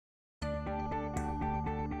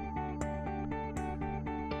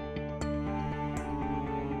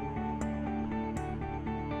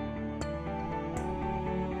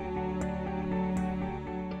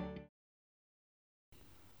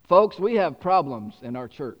Folks, we have problems in our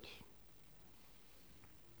church.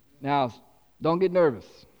 Now, don't get nervous.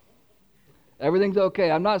 Everything's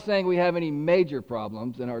okay. I'm not saying we have any major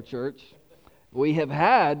problems in our church. We have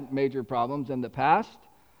had major problems in the past,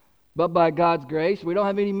 but by God's grace, we don't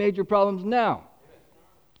have any major problems now.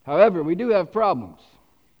 However, we do have problems.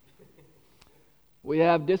 We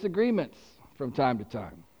have disagreements from time to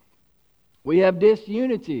time. We have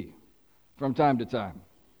disunity from time to time.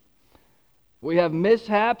 We have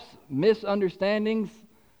mishaps, misunderstandings,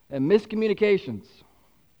 and miscommunications.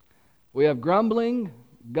 We have grumbling,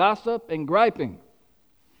 gossip, and griping.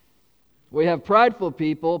 We have prideful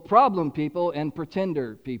people, problem people, and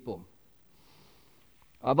pretender people.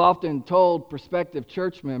 I've often told prospective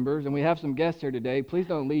church members, and we have some guests here today, please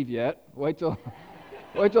don't leave yet. Wait till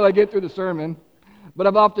I get through the sermon. But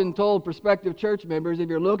I've often told prospective church members, if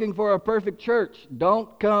you're looking for a perfect church,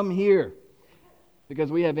 don't come here, because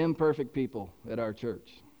we have imperfect people at our church.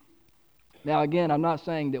 Now again, I'm not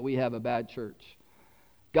saying that we have a bad church.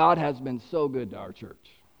 God has been so good to our church.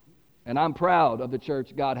 And I'm proud of the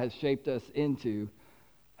church God has shaped us into.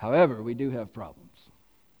 However, we do have problems.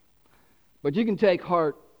 But you can take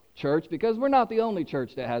heart, church, because we're not the only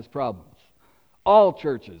church that has problems. All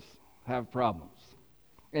churches have problems.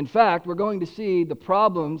 In fact, we're going to see the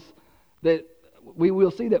problems that we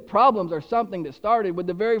will see that problems are something that started with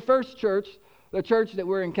the very first church, the church that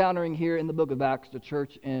we're encountering here in the book of Acts, the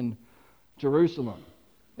church in Jerusalem.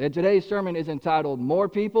 And today's sermon is entitled, More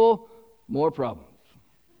People, More Problems.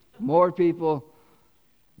 More people,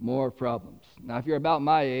 more problems. Now, if you're about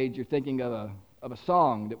my age, you're thinking of a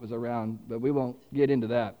song that was around, but we won't get into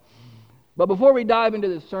that. But before we dive into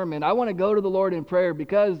this sermon, I want to go to the Lord in prayer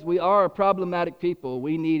because we are a problematic people.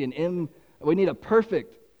 We need a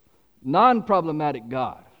perfect, non-problematic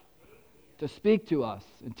God to speak to us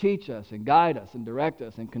and teach us and guide us and direct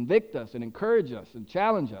us and convict us and encourage us and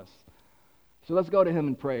challenge us. So let's go to Him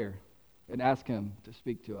in prayer and ask Him to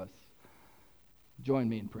speak to us. Join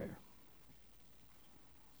me in prayer.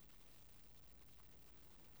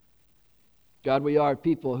 God, we are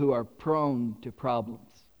people who are prone to problems.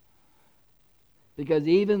 Because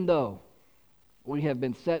even though we have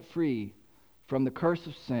been set free from the curse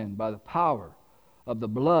of sin by the power of the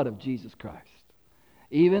blood of Jesus Christ,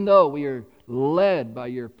 even though we are led by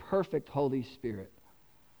your perfect Holy Spirit,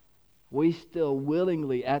 we still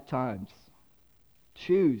willingly at times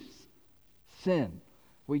choose sin.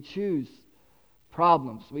 We choose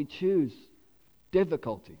problems. We choose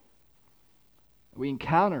difficulty. We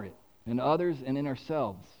encounter it in others and in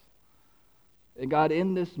ourselves. And God,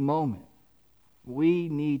 in this moment, we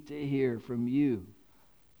need to hear from you,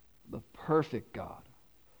 the perfect God,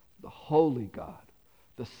 the holy God,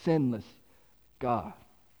 the sinless God.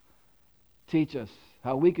 Teach us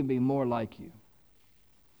how we can be more like you.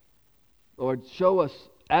 Lord, show us,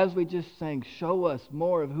 as we just sang, show us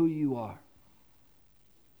more of who you are.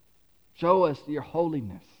 Show us your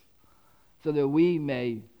holiness so that we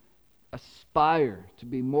may aspire to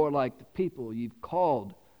be more like the people you've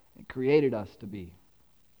called and created us to be.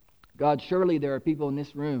 God, surely there are people in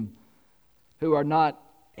this room who are not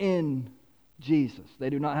in Jesus. They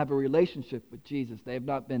do not have a relationship with Jesus. They have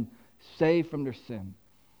not been saved from their sin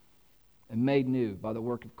and made new by the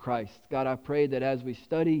work of Christ. God, I pray that as we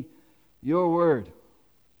study your word,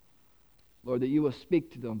 Lord, that you will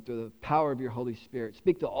speak to them through the power of your Holy Spirit.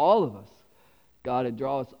 Speak to all of us, God, and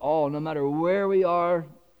draw us all, no matter where we are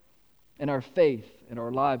in our faith, in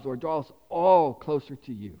our lives, Lord, draw us all closer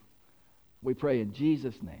to you. We pray in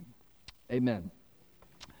Jesus' name. Amen.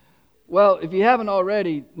 Well, if you haven't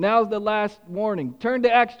already, now's the last warning. Turn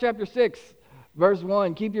to Acts chapter 6, verse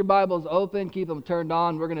 1. Keep your Bibles open. Keep them turned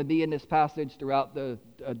on. We're going to be in this passage throughout the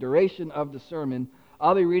duration of the sermon.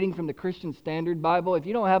 I'll be reading from the Christian Standard Bible. If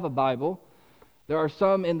you don't have a Bible, there are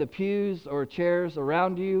some in the pews or chairs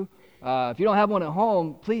around you. If you don't have one at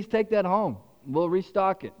home, please take that home. We'll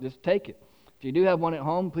restock it. Just take it. If you do have one at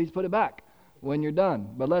home, please put it back when you're done.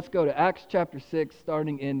 But let's go to Acts chapter 6,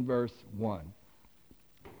 starting in verse 1.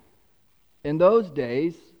 In those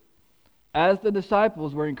days, as the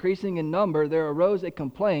disciples were increasing in number, there arose a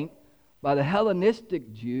complaint by the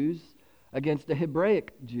Hellenistic Jews against the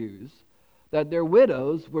Hebraic Jews that their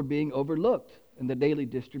widows were being overlooked in the daily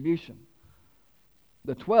distribution.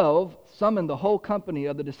 The 12 summoned the whole company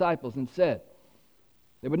of the disciples and said,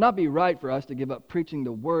 "It would not be right for us to give up preaching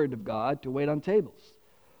the word of God to wait on tables.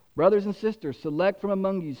 Brothers and sisters, select from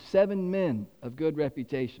among you 7 men of good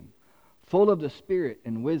reputation, full of the Spirit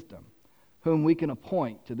and wisdom, whom we can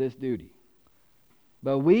appoint to this duty.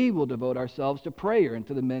 But we will devote ourselves to prayer and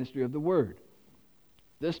to the ministry of the word."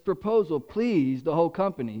 This proposal pleased the whole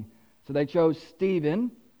company, so they chose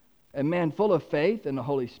Stephen, a man full of faith in the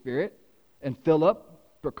Holy Spirit, and Philip,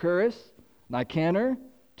 Prochorus, Nicanor,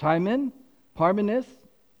 Timon, Parmenas,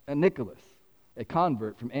 and Nicholas, a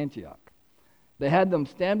convert from Antioch. They had them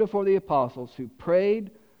stand before the apostles, who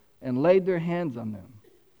prayed and laid their hands on them.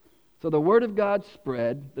 So the word of God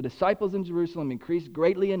spread, the disciples in Jerusalem increased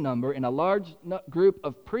greatly in number, and a large group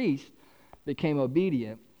of priests became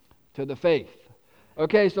obedient to the faith.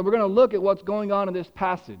 Okay, so we're going to look at what's going on in this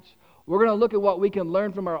passage. We're going to look at what we can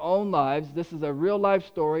learn from our own lives. This is a real-life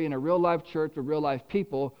story in a real-life church with real-life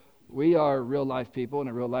people. We are real-life people in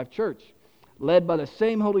a real-life church, led by the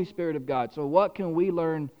same Holy Spirit of God. So what can we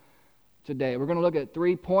learn today? We're going to look at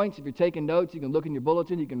 3 points. If you're taking notes, you can look in your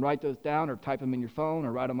bulletin. You can write those down or type them in your phone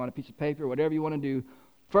or write them on a piece of paper, whatever you want to do.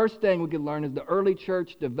 First thing we can learn is the early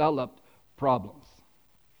church developed problems.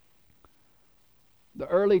 The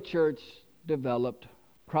early church developed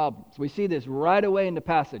problems. We see this right away in the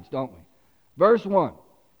passage, don't we? Verse 1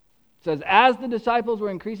 says, as the disciples were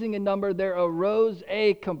increasing in number, there arose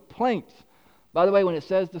a complaint. By the way, when it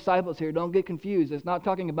says disciples here, don't get confused. It's not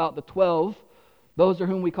talking about the 12. Those are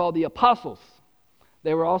whom we call the apostles.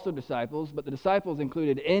 They were also disciples, but the disciples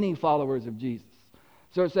included any followers of Jesus.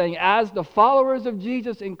 So it's saying, as the followers of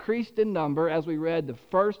Jesus increased in number, as we read the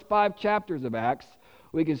first 5 chapters of Acts,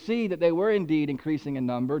 we can see that they were indeed increasing in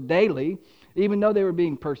number daily, even though they were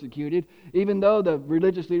being persecuted, even though the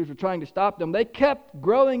religious leaders were trying to stop them. They kept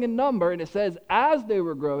growing in number, and it says, as they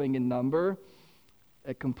were growing in number,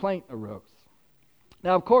 a complaint arose.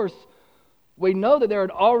 Now, of course, we know that there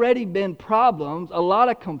had already been problems, a lot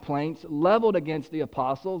of complaints leveled against the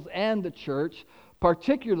apostles and the church,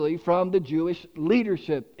 particularly from the Jewish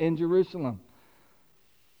leadership in Jerusalem.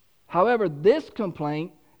 However, this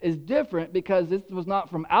complaint is different because this was not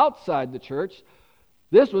from outside the church.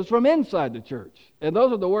 This was from inside the church. And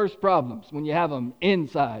those are the worst problems when you have them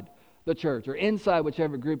inside the church or inside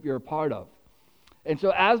whichever group you're a part of. And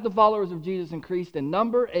so as the followers of Jesus increased in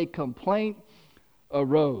number, a complaint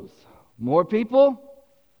arose. More people,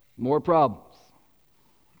 more problems.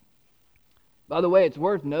 By the way, it's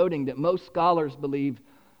worth noting that most scholars believe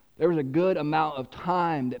there was a good amount of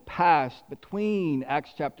time that passed between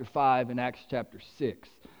Acts chapter 5 and Acts chapter 6.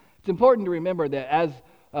 It's important to remember that as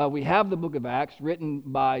we have the book of Acts written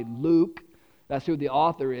by Luke, that's who the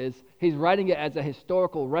author is, he's writing it as a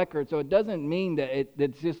historical record, so it doesn't mean that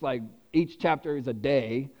it's just like each chapter is a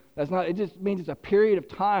day. That's not. It just means it's a period of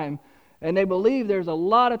time, and they believe there's a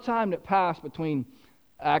lot of time that passed between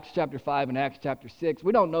Acts chapter 5 and Acts chapter 6.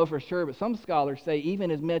 We don't know for sure, but some scholars say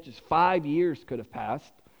even as much as 5 years could have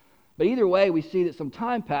passed. But either way, we see that some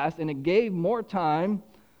time passed, and it gave more time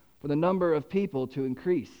for the number of people to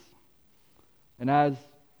increase. And as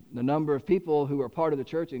the number of people who are part of the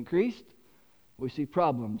church increased, we see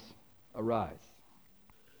problems arise.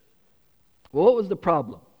 Well, what was the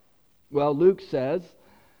problem? Well, Luke says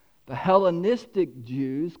the Hellenistic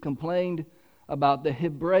Jews complained about the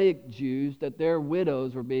Hebraic Jews that their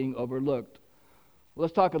widows were being overlooked. Well,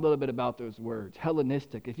 let's talk a little bit about those words.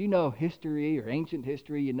 Hellenistic. If you know history or ancient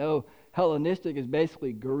history, you know Hellenistic is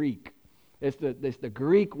basically Greek. It's the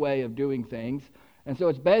Greek way of doing things. And so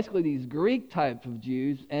it's basically these Greek types of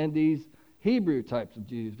Jews and these Hebrew types of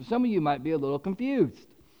Jews. But some of you might be a little confused,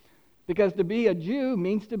 because to be a Jew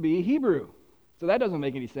means to be Hebrew. So that doesn't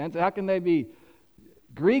make any sense. How can they be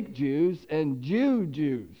Greek Jews and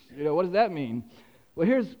Jews? What does that mean? Well,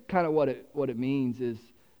 here's kind of what it means is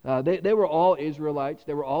they were all Israelites.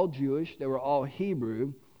 They were all Jewish. They were all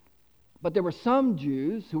Hebrew. But there were some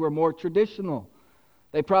Jews who were more traditional.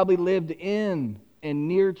 They probably lived in and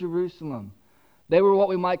near Jerusalem. They were what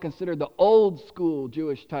we might consider the old school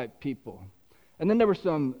Jewish type people. And then there were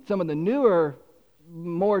some of the newer,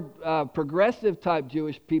 more progressive type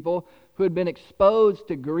Jewish people who had been exposed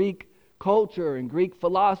to Greek culture and Greek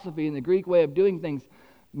philosophy and the Greek way of doing things.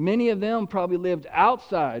 Many of them probably lived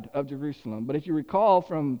outside of Jerusalem. But if you recall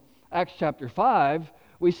from Acts chapter 5,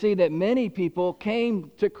 we see that many people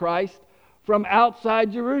came to Christ from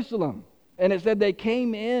outside Jerusalem. And it said they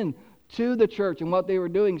came in to the church and what they were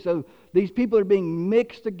doing. So these people are being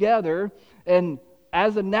mixed together, and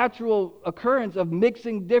as a natural occurrence of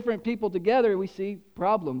mixing different people together, we see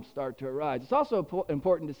problems start to arise. It's also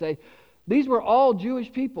important to say these were all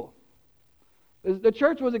Jewish people. The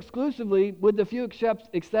church was exclusively, with a few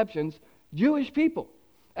exceptions, Jewish people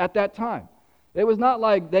at that time. It was not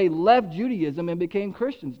like they left Judaism and became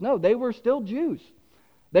Christians. No, they were still Jews.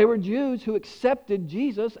 They were Jews who accepted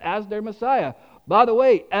Jesus as their Messiah. By the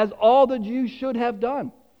way, as all the Jews should have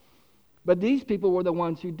done. But these people were the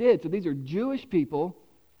ones who did. So these are Jewish people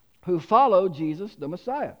who follow Jesus, the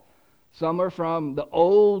Messiah. Some are from the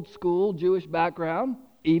old school Jewish background,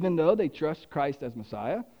 even though they trust Christ as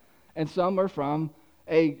Messiah. and some are from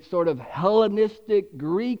a sort of Hellenistic,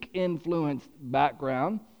 Greek-influenced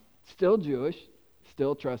background, still Jewish,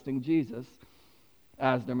 still trusting Jesus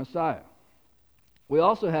as their Messiah. We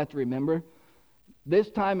also have to remember this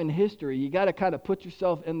time in history, you got to kind of put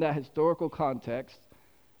yourself in that historical context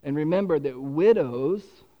and remember that widows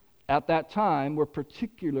at that time were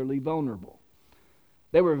particularly vulnerable.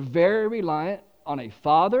 They were very reliant on a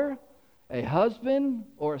father, a husband,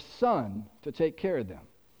 or a son to take care of them.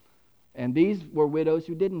 And these were widows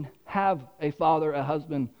who didn't have a father, a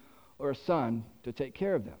husband, or a son to take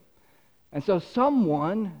care of them. And so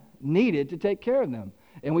someone needed to take care of them.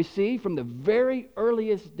 And we see from the very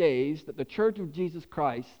earliest days that the Church of Jesus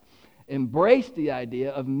Christ embraced the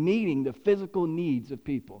idea of meeting the physical needs of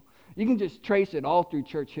people. You can just trace it all through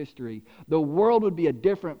church history. The world would be a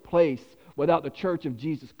different place without the Church of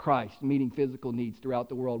Jesus Christ meeting physical needs throughout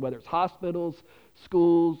the world, whether it's hospitals,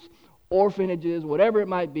 schools, orphanages, whatever it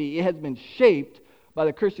might be. It has been shaped by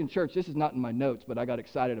the Christian church. This is not in my notes, but I got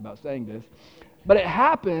excited about saying this. But it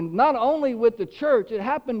happened not only with the church, it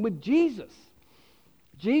happened with Jesus.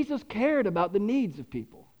 Jesus cared about the needs of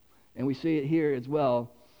people. And we see it here as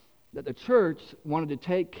well, that the church wanted to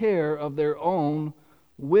take care of their own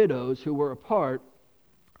widows who were a part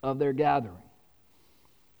of their gathering.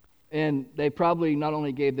 And they probably not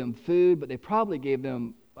only gave them food, but they probably gave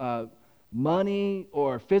them money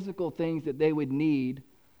or physical things that they would need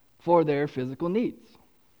for their physical needs.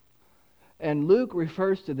 And Luke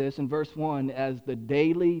refers to this in verse 1 as the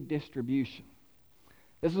daily distribution.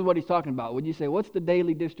 This is what he's talking about. When you say, what's the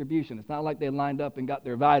daily distribution? It's not like they lined up and got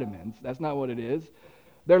their vitamins. That's not what it is.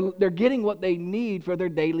 They're getting what they need for their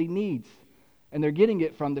daily needs. And they're getting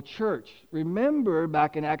it from the church. Remember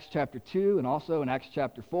back in Acts chapter 2 and also in Acts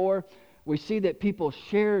chapter 4, we see that people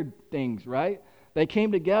shared things, right? They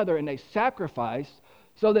came together and they sacrificed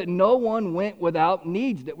so that no one went without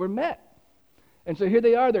needs that were met. And so here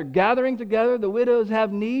they are, they're gathering together, the widows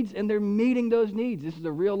have needs, and they're meeting those needs. This is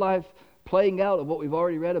a real life playing out of what we've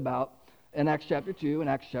already read about in Acts chapter 2 and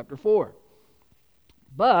Acts chapter 4.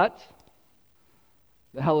 But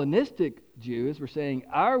the Hellenistic Jews were saying,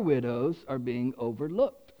 our widows are being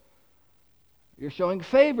overlooked. You're showing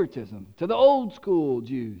favoritism to the old school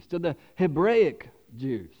Jews, to the Hebraic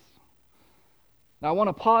Jews. Now I want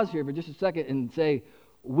to pause here for just a second and say,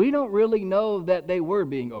 we don't really know that they were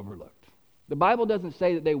being overlooked. The Bible doesn't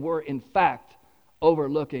say that they were in fact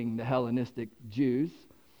overlooking the Hellenistic Jews.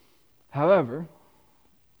 However,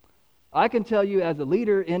 I can tell you as a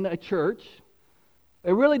leader in a church,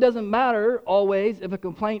 it really doesn't matter always if a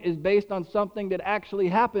complaint is based on something that actually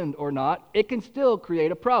happened or not. It can still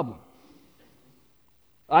create a problem.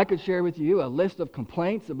 I could share with you a list of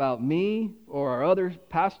complaints about me or our other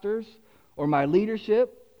pastors or my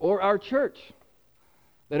leadership or our church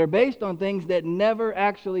that are based on things that never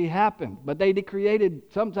actually happened, but they created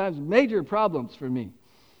sometimes major problems for me.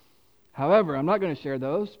 However, I'm not going to share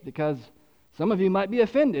those because some of you might be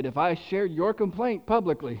offended if I shared your complaint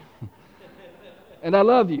publicly. And I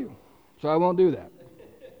love you, so I won't do that.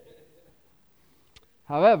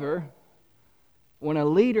 However, when a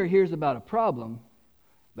leader hears about a problem,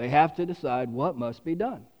 they have to decide what must be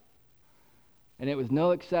done. And it was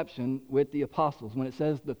no exception with the apostles. When it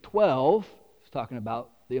says the 12, it's talking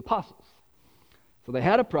about the apostles. So they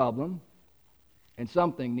had a problem, and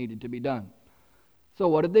something needed to be done. So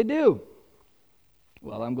what did they do?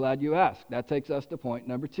 Well, I'm glad you asked. That takes us to point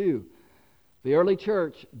number 2. The early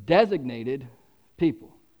church designated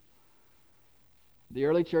people. The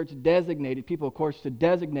early church designated people. Of course, to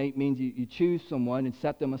designate means you choose someone and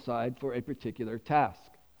set them aside for a particular task.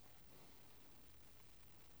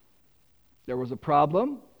 There was a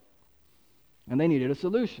problem, and they needed a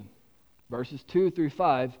solution. Verses 2 through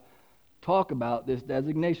 5 talk about this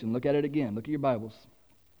designation. Look at it again. Look at your Bibles.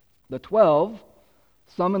 The 12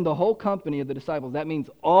 summoned the whole company of the disciples. That means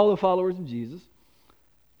all the followers of Jesus.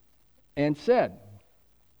 And said,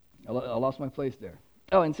 I lost my place there.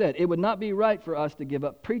 Oh, and said, it would not be right for us to give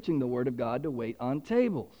up preaching the word of God to wait on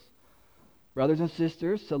tables. Brothers and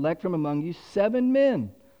sisters, select from among you 7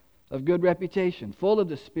 men of good reputation, full of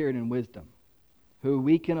the Spirit and wisdom, who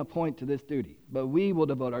we can appoint to this duty. But we will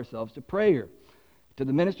devote ourselves to prayer, to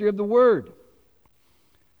the ministry of the word.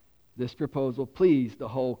 This proposal pleased the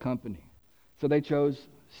whole company. So they chose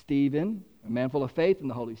Stephen, a man full of faith in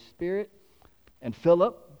the Holy Spirit, and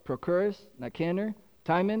Philip, Prochorus, Nicanor,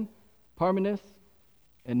 Timon, Parmenas,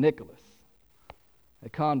 and Nicholas, a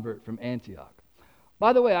convert from Antioch.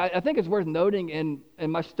 By the way, I think it's worth noting in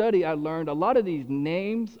my study I learned a lot of these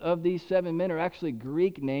names of these 7 men are actually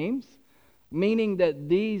Greek names, meaning that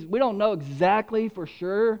we don't know exactly for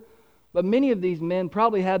sure, but many of these men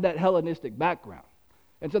probably had that Hellenistic background.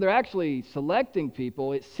 And so they're actually selecting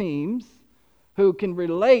people, it seems, who can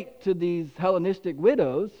relate to these Hellenistic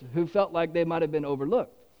widows who felt like they might have been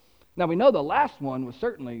overlooked. Now, we know the last one was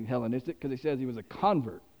certainly Hellenistic because he says he was a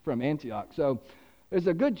convert from Antioch. So there's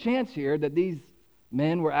a good chance here that these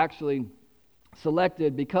men were actually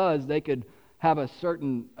selected because they could have a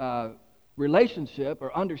certain relationship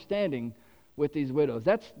or understanding with these widows.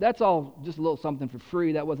 That's all just a little something for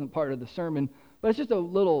free. That wasn't part of the sermon, but it's just a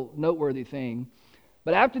little noteworthy thing.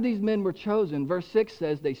 But after these men were chosen, verse 6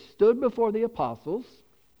 says, they stood before the apostles,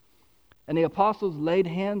 and the apostles laid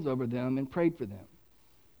hands over them and prayed for them.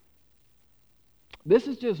 This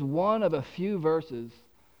is just one of a few verses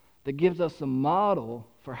that gives us a model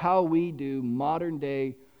for how we do modern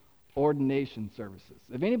day ordination services.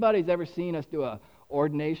 If anybody's ever seen us do a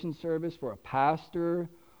ordination service for a pastor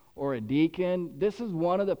or a deacon, this is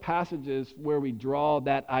one of the passages where we draw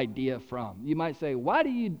that idea from. You might say, why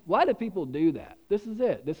do people do that? This is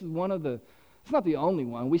it. This is one of the, it's not the only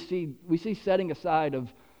one. We see setting aside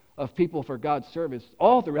of people for God's service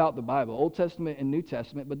all throughout the Bible, Old Testament and New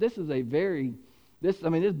Testament, but this is this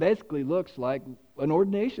basically looks like an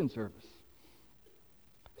ordination service.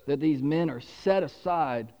 That these men are set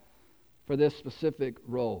aside for this specific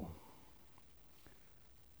role.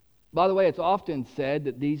 By the way, it's often said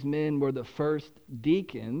that these men were the first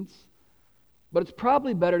deacons, but it's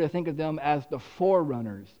probably better to think of them as the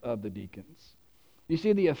forerunners of the deacons. You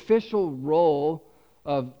see, the official role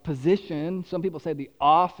of position, some people say the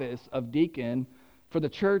office of deacon, for the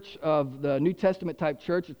church of the New Testament type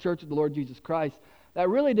church, the church of the Lord Jesus Christ, that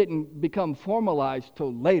really didn't become formalized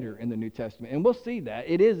till later in the New Testament. And we'll see that.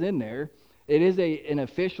 It is in there. It is an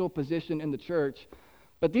official position in the church.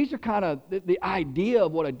 But these are kind of, the idea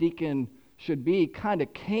of what a deacon should be kind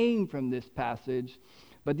of came from this passage.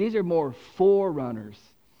 But these are more forerunners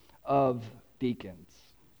of deacons.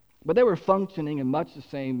 But they were functioning in much the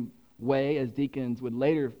same way as deacons would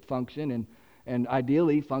later function and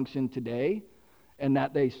ideally function today. And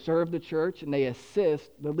that they serve the church and they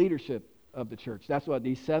assist the leadership of the church. That's what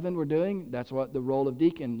these 7 were doing. That's what the role of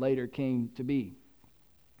deacon later came to be.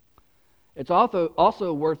 It's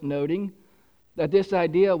also worth noting that this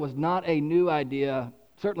idea was not a new idea,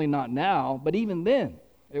 certainly not now, but even then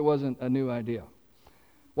it wasn't a new idea.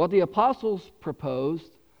 What the apostles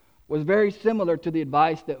proposed was very similar to the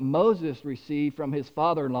advice that Moses received from his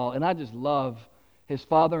father-in-law, and I just love his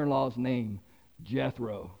father-in-law's name,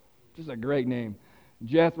 Jethro. Just a great name,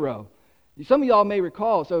 Jethro. Some of y'all may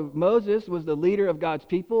recall, so Moses was the leader of God's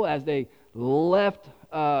people as they left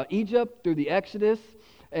Egypt through the Exodus.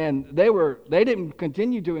 And they didn't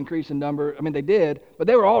continue to increase in number. I mean, they did, but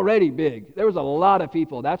they were already big. There was a lot of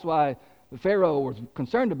people. That's why the Pharaoh was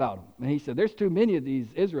concerned about them. And he said, there's too many of these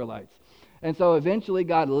Israelites. And so eventually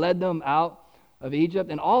God led them out of Egypt,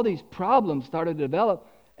 and all these problems started to develop,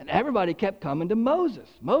 and everybody kept coming to Moses.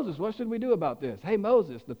 Moses, what should we do about this? Hey,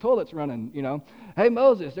 Moses, the toilet's running, Hey,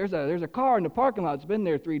 Moses, there's a car in the parking lot. It's been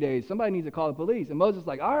there 3 days. Somebody needs to call the police. And Moses is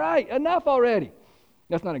like, all right, enough already.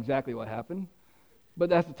 That's not exactly what happened. But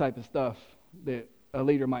that's the type of stuff that a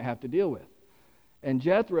leader might have to deal with. And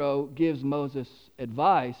Jethro gives Moses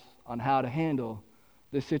advice on how to handle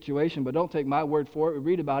this situation. But don't take my word for it. We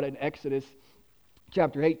read about it in Exodus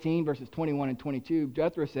chapter 18, verses 21 and 22.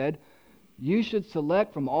 Jethro said, you should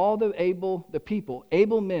select from all the people,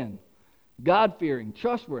 able men, God-fearing,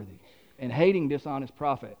 trustworthy, and hating dishonest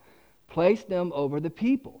prophet. Place them over the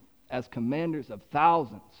people as commanders of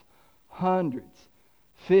thousands, hundreds,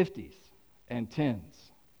 fifties, and tens.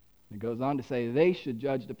 It goes on to say they should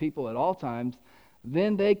judge the people at all times.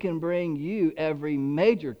 Then they can bring you every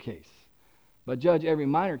major case, but judge every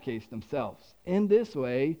minor case themselves. In this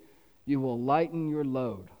way, you will lighten your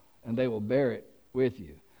load, and they will bear it with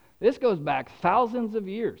you. This goes back thousands of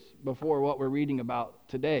years before what we're reading about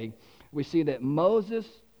today. We see that Moses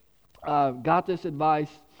got this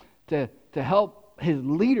advice to help his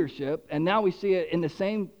leadership, and now we see it in the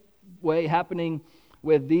same way happening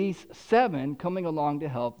with these 7 coming along to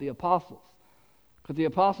help the apostles. Because the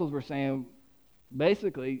apostles were saying,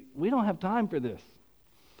 basically, we don't have time for this.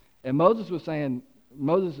 And Moses was saying,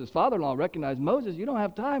 Moses' father-in-law recognized, Moses, you don't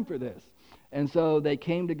have time for this. And so they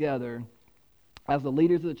came together as the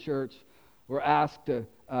leaders of the church were asked to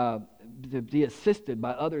be assisted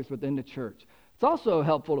by others within the church. It's also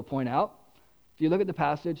helpful to point out, if you look at the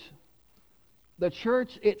passage, the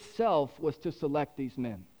church itself was to select these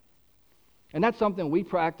men. And that's something we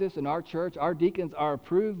practice in our church. Our deacons are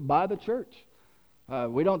approved by the church.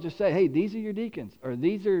 We don't just say, hey, these are your deacons, or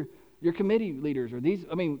these are your committee leaders, or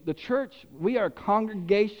the church, we are a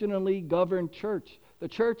congregationally governed church. The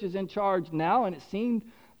church is in charge now, and it seemed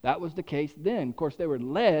that was the case then. Of course, they were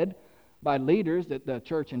led by leaders that the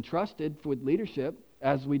church entrusted with leadership,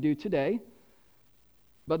 as we do today.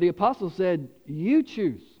 But the apostles said, you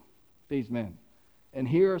choose these men. And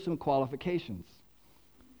here are some qualifications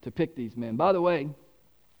to pick these men. By the way,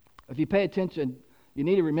 if you pay attention, you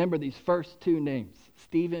need to remember these first two names,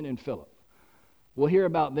 Stephen and Philip. We'll hear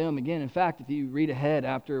about them again. In fact, if you read ahead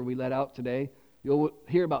after we let out today, you'll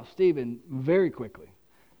hear about Stephen very quickly.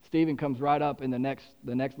 Stephen comes right up in the next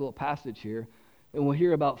little passage here. And we'll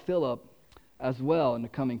hear about Philip as well in the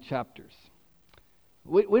coming chapters.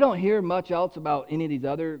 We don't hear much else about any of these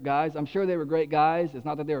other guys. I'm sure they were great guys. It's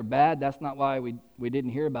not that they were bad. That's not why we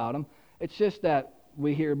didn't hear about them. It's just that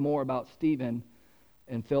we hear more about Stephen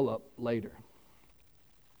and Philip later.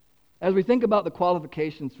 As we think about the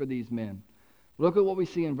qualifications for these men, look at what we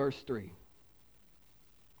see in verse 3.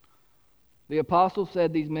 The apostle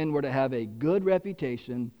said these men were to have a good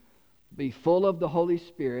reputation, be full of the Holy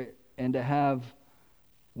Spirit, and to have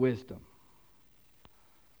wisdom.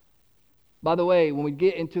 By the way, when we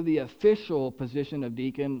get into the official position of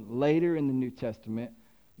deacon later in the New Testament,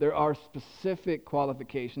 there are specific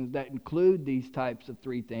qualifications that include these types of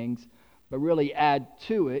three things, but really add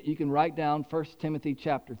to it. You can write down 1 Timothy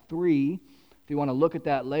chapter 3. If you want to look at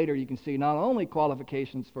that later, you can see not only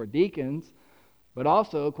qualifications for deacons, but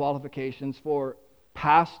also qualifications for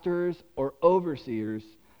pastors or overseers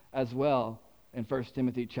as well in 1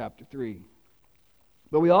 Timothy chapter 3.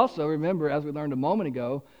 But we also remember, as we learned a moment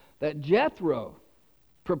ago, that Jethro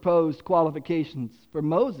proposed qualifications for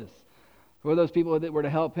Moses, for those people that were to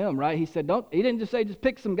help him, right? He didn't just say, just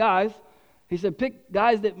pick some guys. He said, pick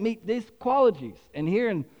guys that meet these qualities. And here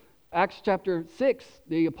in Acts chapter 6,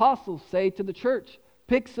 the apostles say to the church,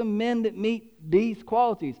 pick some men that meet these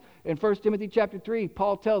qualities. In 1 Timothy chapter 3,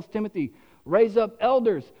 Paul tells Timothy, raise up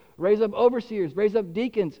elders, raise up overseers, raise up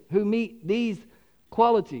deacons who meet these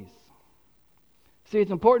qualities. See,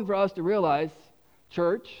 it's important for us to realize,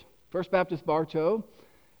 church, First Baptist Bartow,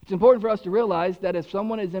 it's important for us to realize that if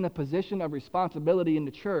someone is in a position of responsibility in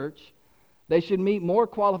the church, they should meet more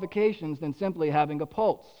qualifications than simply having a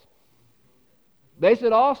pulse. They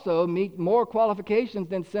should also meet more qualifications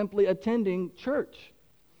than simply attending church.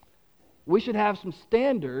 We should have some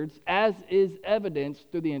standards, as is evidenced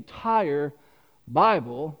through the entire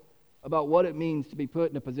Bible, about what it means to be put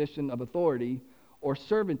in a position of authority or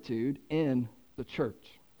servitude in the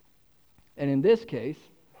church. And in this case,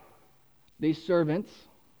 these servants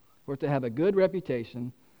were to have a good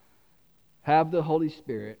reputation, have the Holy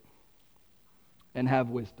Spirit, and have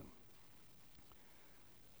wisdom.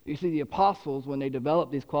 You see, the apostles, when they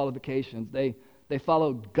developed these qualifications, they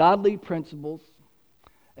followed godly principles,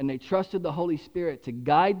 and they trusted the Holy Spirit to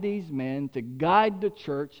guide these men, to guide the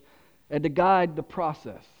church, and to guide the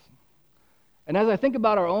process. And as I think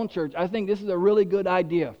about our own church, I think this is a really good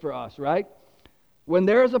idea for us, right? When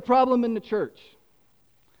there is a problem in the church,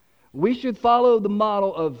 we should follow the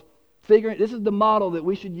model of this is the model that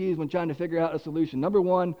we should use when trying to figure out a solution. Number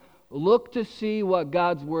one, look to see what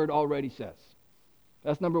God's Word already says.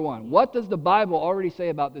 That's number one. What does the Bible already say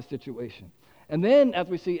about this situation? And then, as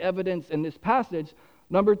we see evidence in this passage,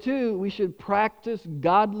 number two, we should practice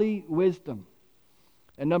godly wisdom.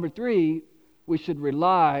 And number three, we should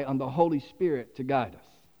rely on the Holy Spirit to guide us.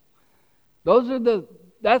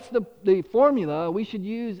 That's the formula we should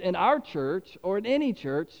use in our church or in any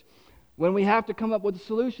church when we have to come up with a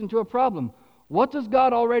solution to a problem. What does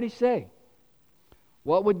God already say?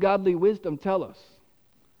 What would godly wisdom tell us?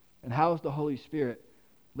 And how is the Holy Spirit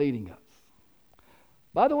leading us?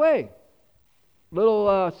 By the way,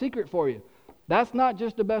 little secret for you. That's not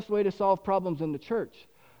just the best way to solve problems in the church.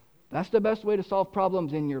 That's the best way to solve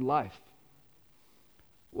problems in your life.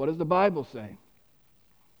 What does the Bible say?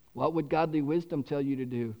 What would godly wisdom tell you to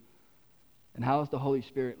do? And how is the Holy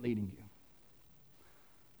Spirit leading you?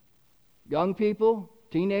 Young people,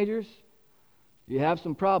 teenagers, you have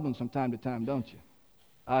some problems from time to time, don't you?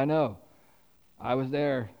 I know. I was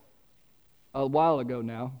there a while ago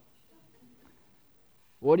now.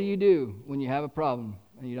 What do you do when you have a problem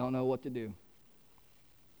and you don't know what to do?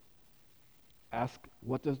 Ask,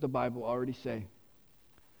 what does the Bible already say?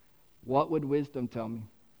 What would wisdom tell me?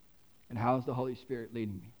 And how is the Holy Spirit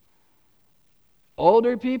leading me?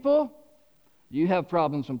 Older people, you have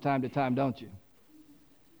problems from time to time, don't you?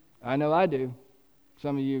 I know I do.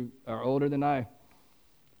 Some of you are older than I.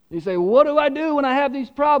 You say, what do I do when I have these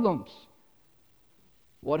problems?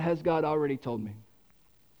 What has God already told me?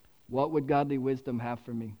 What would godly wisdom have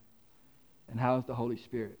for me? And how is the Holy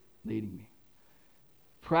Spirit leading me?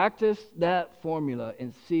 Practice that formula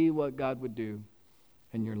and see what God would do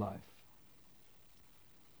in your life.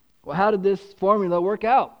 Well, how did this formula work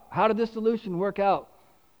out? How did this solution work out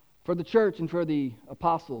For the church and for the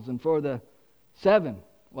apostles and for the 7,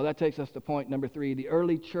 well, that takes us to point number 3. The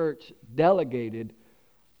early church delegated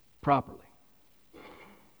properly.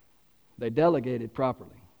 They delegated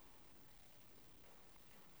properly.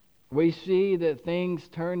 We see that things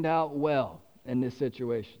turned out well in this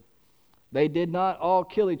situation. They did not all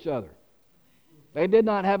kill each other. They did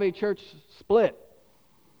not have a church split.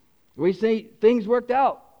 We see things worked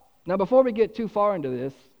out. Now, before we get too far into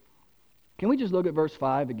this, can we just look at verse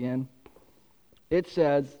 5 again? It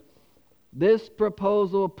says, this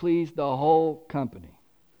proposal pleased the whole company.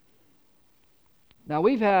 Now,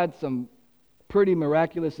 we've had some pretty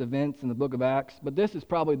miraculous events in the book of Acts, but this is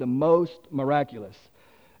probably the most miraculous.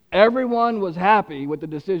 Everyone was happy with the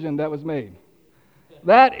decision that was made.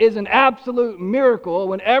 That is an absolute miracle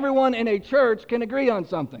when everyone in a church can agree on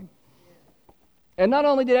something. And not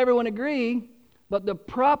only did everyone agree, but the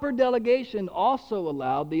proper delegation also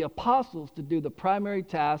allowed the apostles to do the primary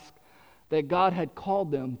task that God had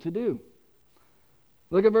called them to do.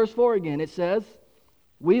 Look at verse 4 again. It says,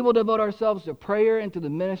 we will devote ourselves to prayer and to the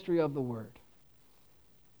ministry of the word.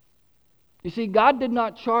 You see, God did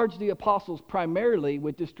not charge the apostles primarily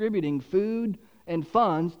with distributing food and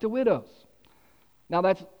funds to widows. Now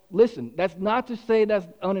that's not to say that's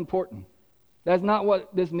unimportant. That's not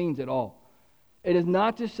what this means at all. It is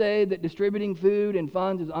not to say that distributing food and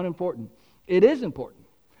funds is unimportant. It is important.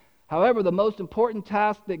 However, the most important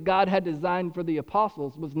task that God had designed for the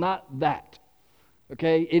apostles was not that.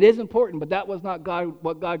 Okay? It is important, but that was not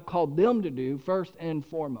what God called them to do first and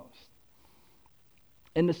foremost.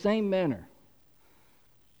 In the same manner,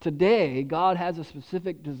 today, God has a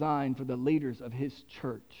specific design for the leaders of His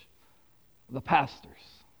church, the pastors.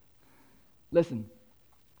 Listen,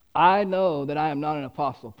 I know that I am not an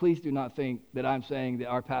apostle. Please do not think that I'm saying that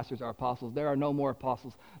our pastors are apostles. There are no more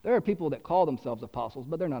apostles. There are people that call themselves apostles,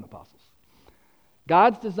 but they're not apostles.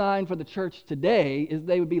 God's design for the church today is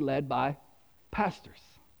they would be led by pastors.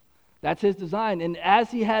 That's His design. And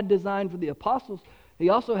as He had designed for the apostles, He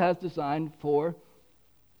also has designed for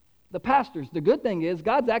the pastors. The good thing is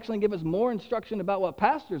God's actually given us more instruction about what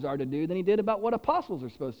pastors are to do than He did about what apostles are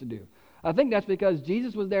supposed to do. I think that's because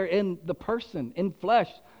Jesus was there in the person, in flesh,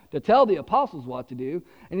 to tell the apostles what to do,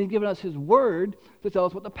 and He's given us His word to tell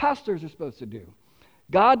us what the pastors are supposed to do.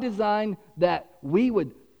 God designed that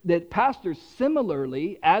pastors,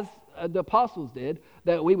 similarly as the apostles did,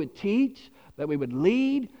 that we would teach, that we would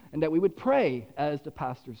lead, and that we would pray as the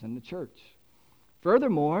pastors in the church.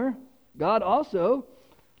 Furthermore, God also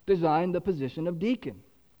designed the position of deacon.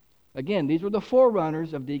 Again, these were the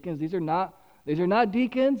forerunners of deacons. These are not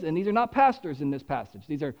deacons, and these are not pastors in this passage.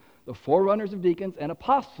 These are the forerunners of deacons and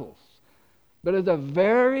apostles. But there's a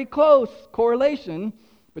very close correlation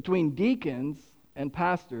between deacons and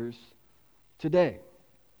pastors today.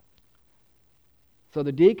 So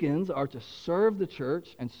the deacons are to serve the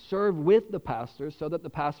church and serve with the pastors so that the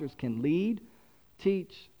pastors can lead,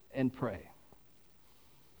 teach, and pray.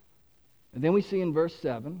 And then we see in verse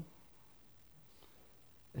 7,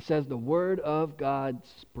 it says, the word of God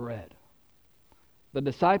spread. The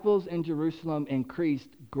disciples in Jerusalem increased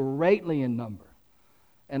greatly in number,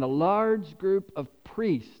 and a large group of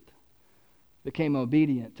priests became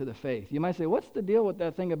obedient to the faith. You might say, what's the deal with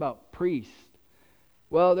that thing about priests?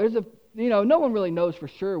 Well, no one really knows for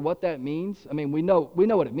sure what that means. I mean, we know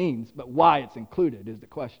what it means, but why it's included is the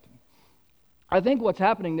question. I think what's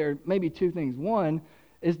happening there, maybe two things. One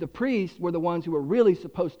is the priests were the ones who were really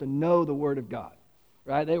supposed to know the Word of God,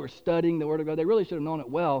 right? They were studying the Word of God. They really should have known it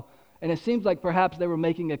well. And it seems like perhaps they were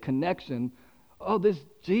making a connection. Oh, this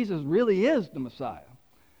Jesus really is the Messiah.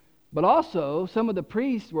 But also, some of the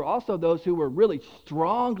priests were also those who were really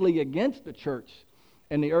strongly against the church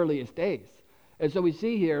in the earliest days. And so we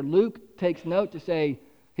see here, Luke takes note to say,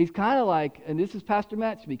 he's kind of like, and this is Pastor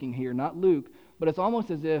Matt speaking here, not Luke, but it's almost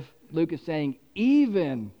as if Luke is saying,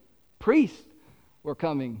 even priests were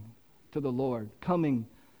coming to the Lord, coming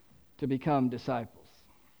to become disciples.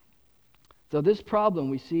 So this problem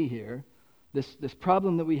we see here, this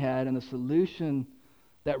problem that we had, and the solution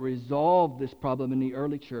that resolved this problem in the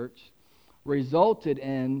early church resulted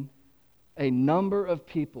in a number of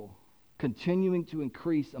people continuing to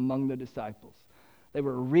increase among the disciples. They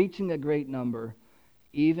were reaching a great number,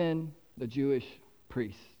 even the Jewish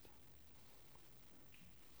priests.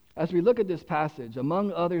 As we look at this passage,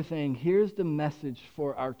 among other things, here's the message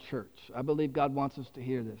for our church. I believe God wants us to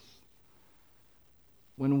hear this.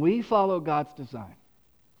 When we follow God's design,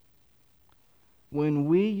 when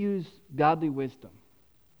we use godly wisdom,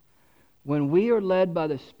 when we are led by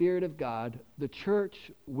the Spirit of God, the church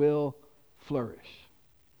will flourish.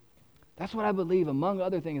 That's what I believe, among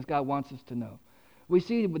other things, God wants us to know. We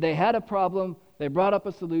see they had a problem. They brought up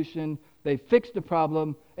a solution. They fixed the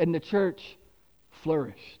problem, and the church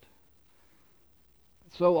flourished.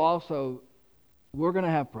 So also, we're going to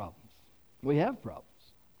have problems. We have problems.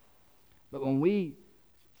 But when we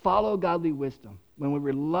follow godly wisdom, when we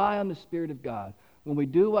rely on the Spirit of God, when we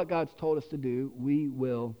do what God's told us to do, we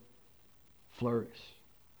will flourish.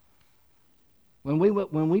 When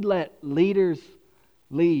we let leaders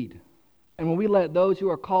lead, and when we let those who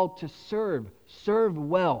are called to serve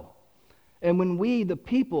well, and when we, the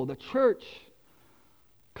people, the church,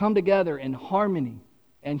 come together in harmony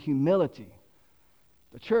and humility,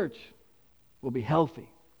 the church will be healthy.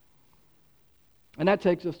 And that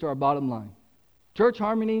takes us to our bottom line. Church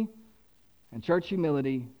harmony and church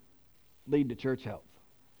humility lead to church health.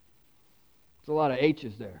 There's a lot of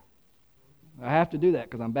H's there. I have to do that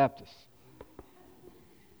because I'm Baptist.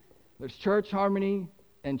 There's church harmony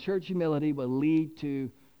and church humility will lead to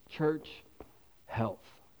church health.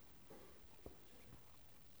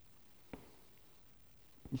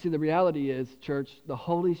 You see, the reality is, church, the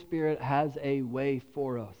Holy Spirit has a way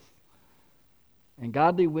for us. And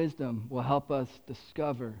godly wisdom will help us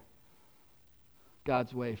discover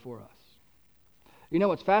God's way for us. You know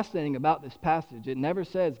what's fascinating about this passage? It never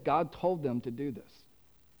says God told them to do this.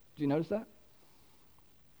 Do you notice that?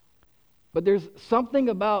 But there's something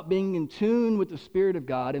about being in tune with the Spirit of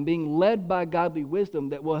God and being led by godly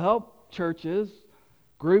wisdom that will help churches,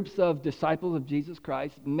 groups of disciples of Jesus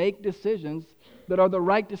Christ, make decisions that are the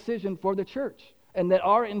right decision for the church and that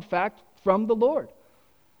are, in fact, from the Lord.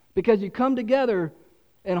 Because you come together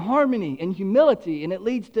in harmony and humility, and it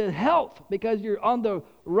leads to health because you're on the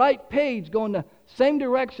right page, going the same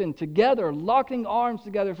direction together, locking arms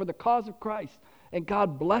together for the cause of Christ. And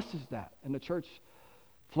God blesses that, and the church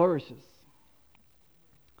flourishes.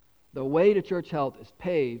 The way to church health is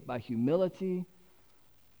paved by humility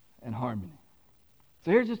and harmony.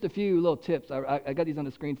 So here's just a few little tips. I got these on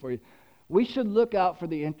the screen for you. We should look out for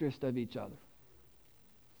the interest of each other.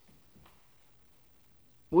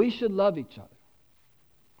 We should love each other.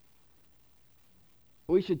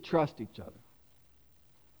 We should trust each other.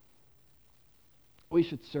 We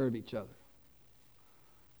should serve each other.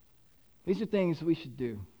 These are things we should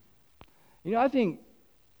do. You know, I think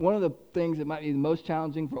one of the things that might be the most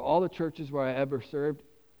challenging for all the churches where I ever served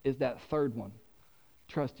is that third one.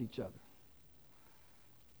 Trust each other.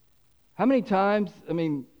 How many times, I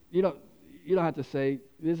mean, you don't have to say,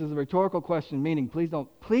 this is a rhetorical question, meaning please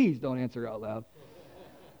don't answer out loud.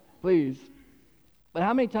 Please. But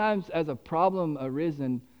how many times has a problem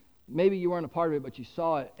arisen, maybe you weren't a part of it, but you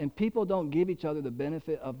saw it, and people don't give each other the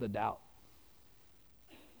benefit of the doubt?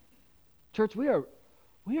 Church, we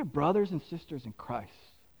are brothers and sisters in Christ.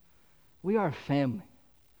 We are a family.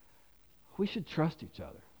 We should trust each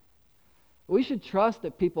other. We should trust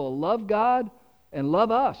that people love God and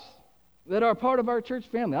love us, that are part of our church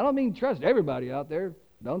family. I don't mean trust everybody out there.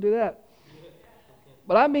 Don't do that.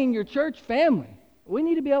 But I mean your church family. We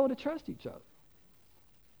need to be able to trust each other.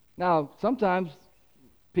 Now, sometimes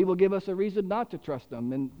people give us a reason not to trust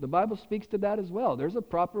them, and the Bible speaks to that as well. There's a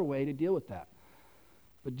proper way to deal with that.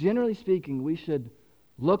 But generally speaking, we should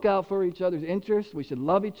look out for each other's interests. We should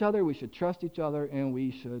love each other. We should trust each other, and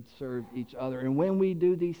we should serve each other. And when we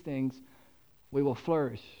do these things, we will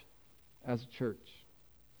flourish as a church.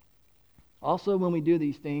 Also, when we do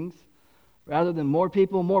these things, rather than more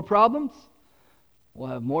people, more problems, we'll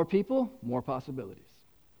have more people, more possibilities.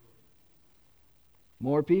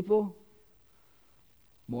 More people,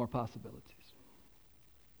 more possibilities.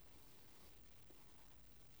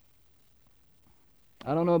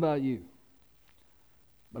 I don't know about you,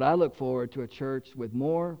 but I look forward to a church with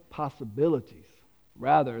more possibilities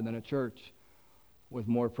rather than a church with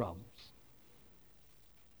more problems.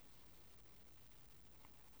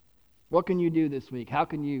 What can you do this week? How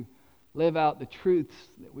can you live out the truths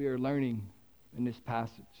that we are learning in this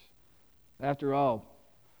passage? After all,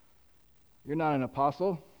 you're not an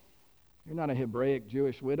apostle. You're not a Hebraic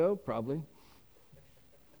Jewish widow, probably.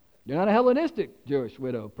 You're not a Hellenistic Jewish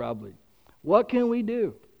widow, probably. What can we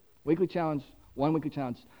do? Weekly challenge, one weekly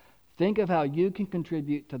challenge. Think of how you can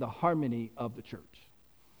contribute to the harmony of the church.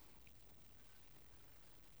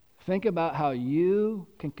 Think about how you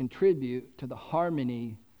can contribute to the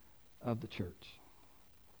harmony of the church.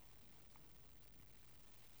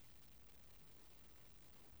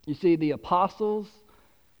 You see, the apostles,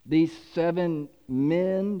 these 7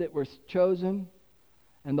 men that were chosen,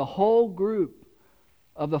 and the whole group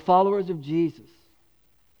of the followers of Jesus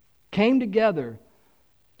came together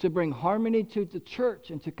to bring harmony to the church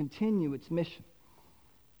and to continue its mission.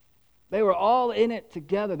 They were all in it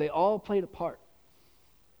together. They all played a part.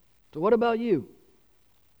 So what about you?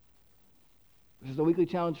 This is a weekly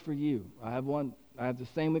challenge for you. I have one I have the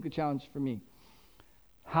same weekly challenge for me.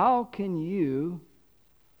 How can you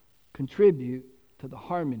contribute to the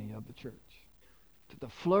harmony of the church, to the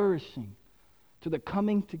flourishing, to the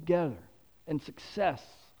coming together and success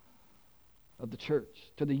of the church,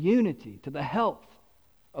 to the unity, to the health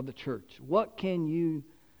of the church? What can you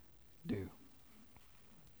do?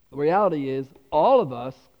 The reality is, all of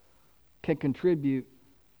us can contribute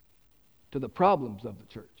to the problems of the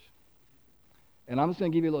church. And I'm just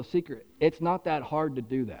going to give you a little secret. It's not that hard to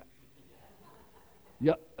do that.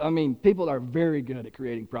 Yeah, I mean, people are very good at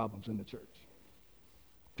creating problems in the church.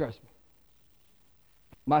 Trust me.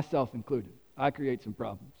 Myself included. I create some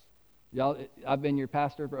problems. Y'all, I've been your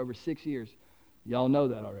pastor for over 6 years. Y'all know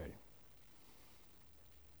that already.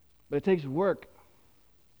 But it takes work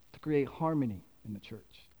to create harmony in the church.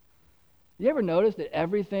 You ever notice that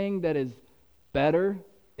everything that is better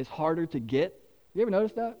is harder to get? You ever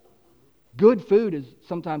notice that? Good food is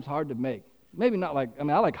sometimes hard to make. Maybe not like, I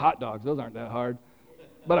like hot dogs. Those aren't that hard.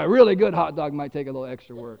 But a really good hot dog might take a little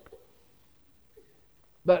extra work.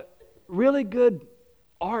 But really good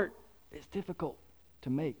art is difficult to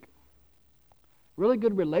make. Really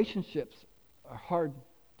good relationships are hard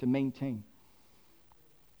to maintain.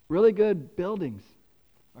 Really good buildings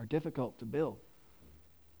are difficult to build.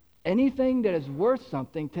 Anything that is worth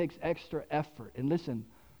something takes extra effort. And listen,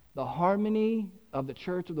 the harmony of the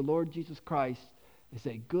church of the Lord Jesus Christ is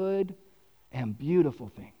a good and beautiful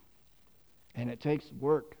thing. And it takes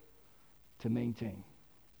work to maintain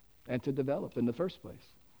and to develop in the first place.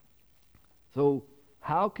 So,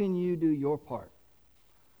 how can you do your part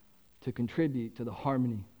to contribute to the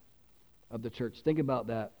harmony of the church? Think about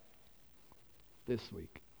that this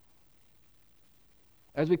week.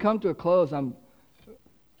 As we come to a close, I'm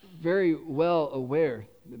very well aware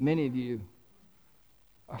that many of you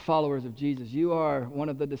are followers of Jesus. You are one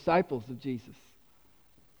of the disciples of Jesus.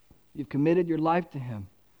 You've committed your life to Him.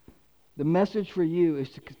 The message for you is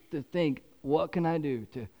to think, what can I do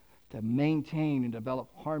to maintain and develop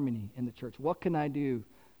harmony in the church? What can I do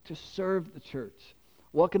to serve the church?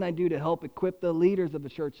 What can I do to help equip the leaders of the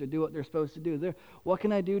church to do what they're supposed to do? What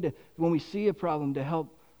can I do to, when we see a problem, to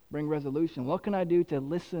help bring resolution? What can I do to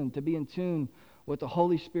listen, to be in tune with the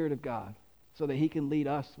Holy Spirit of God so that He can lead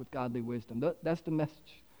us with godly wisdom? That's the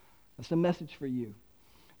message. That's the message for you.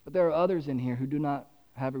 But there are others in here who do not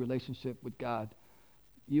have a relationship with God.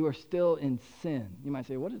 You are still in sin. You might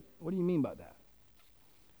say, what do you mean by that?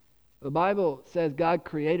 The Bible says God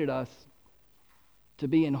created us to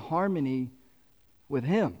be in harmony with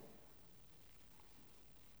Him.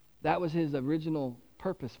 That was His original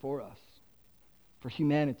purpose for us, for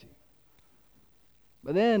humanity.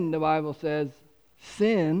 But then the Bible says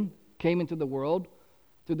sin came into the world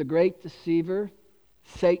through the great deceiver,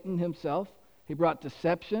 Satan himself. He brought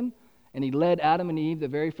deception, and he led Adam and Eve, the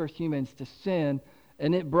very first humans, to sin,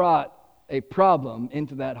 and it brought a problem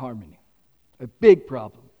into that harmony, a big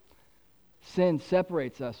problem. Sin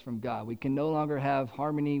separates us from God. We can no longer have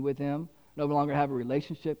harmony with Him, no longer have a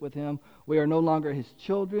relationship with Him. We are no longer His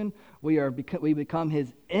children. We become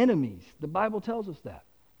His enemies. The Bible tells us that.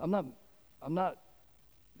 I'm not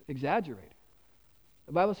exaggerating.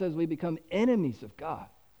 The Bible says we become enemies of God.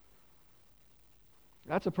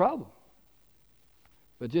 That's a problem.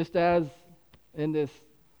 But just as in this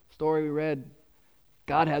story we read,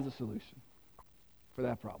 God has a solution for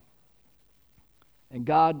that problem. And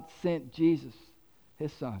God sent Jesus,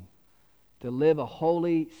 His Son, to live a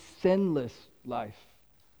holy, sinless life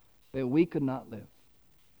that we could not live.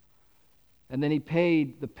 And then He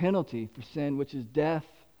paid the penalty for sin, which is death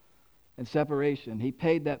and separation. He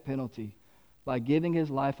paid that penalty by giving His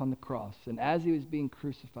life on the cross. And as He was being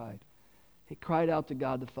crucified, He cried out to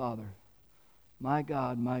God the Father, my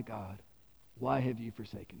God, why have you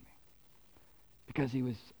forsaken me?" Because He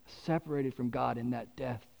was separated from God in that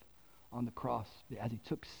death on the cross. As He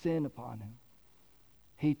took sin upon Him,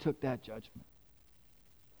 He took that judgment.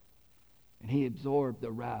 And He absorbed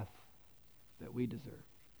the wrath that we deserve.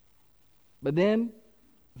 But then,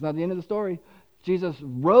 it's not the end of the story. Jesus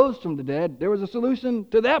rose from the dead. There was a solution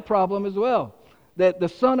to that problem as well. That the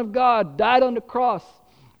Son of God died on the cross,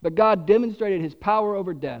 but God demonstrated His power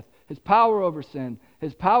over death, His power over sin,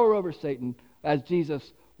 His power over Satan as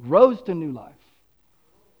Jesus rose to new life.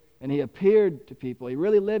 And He appeared to people. He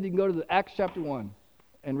really lived. You can go to the Acts chapter 1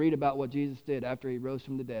 and read about what Jesus did after He rose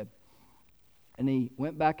from the dead. And He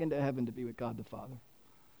went back into heaven to be with God the Father.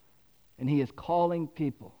 And He is calling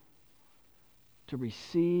people to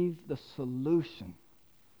receive the solution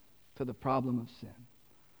to the problem of sin,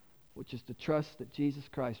 which is to trust that Jesus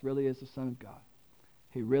Christ really is the Son of God.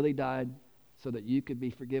 He really died so that you could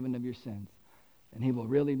be forgiven of your sins, and He will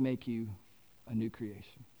really make you a new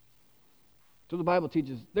creation. So the Bible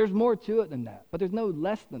teaches there's more to it than that, but there's no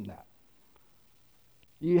less than that.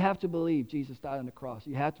 You have to believe Jesus died on the cross.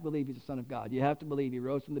 You have to believe he's the Son of God. You have to believe he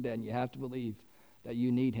rose from the dead, and you have to believe that you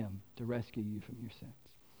need him to rescue you from your sins.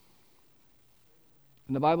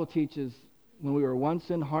 And the Bible teaches when we were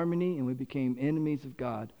once in harmony and we became enemies of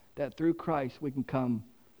God, that through Christ we can come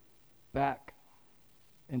back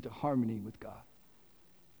into harmony with God.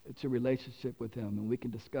 It's a relationship with him, and we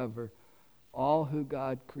can discover all who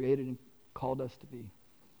God created and called us to be.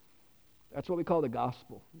 That's what we call the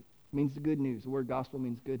gospel. It means the good news. The word gospel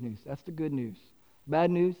means good news. That's the good news.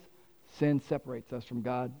 Bad news, sin separates us from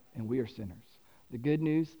God, and we are sinners. The good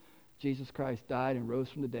news, Jesus Christ died and rose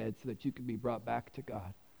from the dead so that you could be brought back to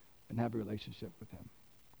God and have a relationship with him.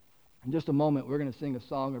 In just a moment, we're going to sing a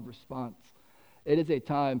song of response. It is a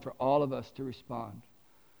time for all of us to respond.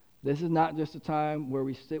 This is not just a time where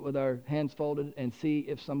we sit with our hands folded and see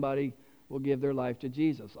if somebody will give their life to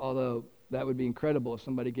Jesus, although that would be incredible if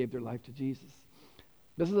somebody gave their life to Jesus.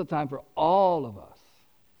 This is a time for all of us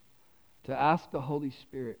to ask the Holy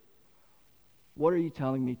Spirit, what are you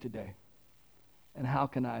telling me today? And how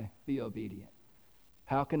can I be obedient?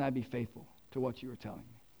 How can I be faithful to what you are telling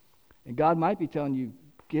me? And God might be telling you,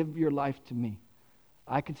 give your life to me.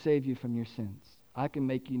 I can save you from your sins. I can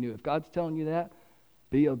make you new. If God's telling you that,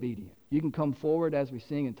 be obedient. You can come forward as we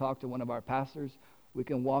sing and talk to one of our pastors. We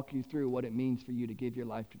can walk you through what it means for you to give your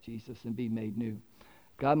life to Jesus and be made new.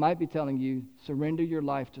 God might be telling you, surrender your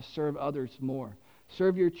life to serve others more.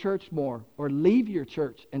 Serve your church more, or leave your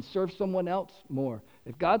church and serve someone else more.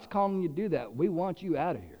 If God's calling you to do that, we want you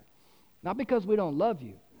out of here. Not because we don't love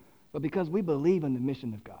you, but because we believe in the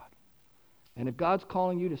mission of God. And if God's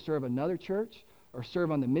calling you to serve another church, or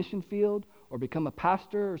serve on the mission field, or become a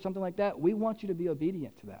pastor or something like that, we want you to be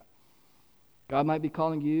obedient to that. God might be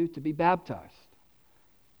calling you to be baptized,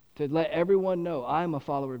 to let everyone know I'm a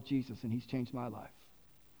follower of Jesus and he's changed my life.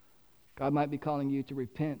 God might be calling you to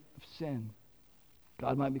repent of sin.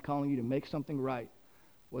 God might be calling you to make something right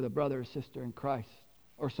with a brother or sister in Christ,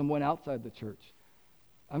 or someone outside the church.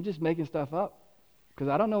 I'm just making stuff up because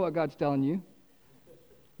I don't know what God's telling you.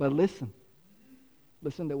 But listen.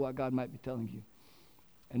 Listen to what God might be telling you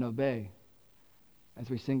and obey as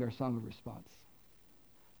we sing our song of response.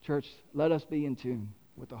 Church, let us be in tune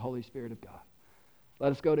with the Holy Spirit of God.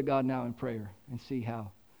 Let us go to God now in prayer and see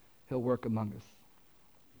how he'll work among us.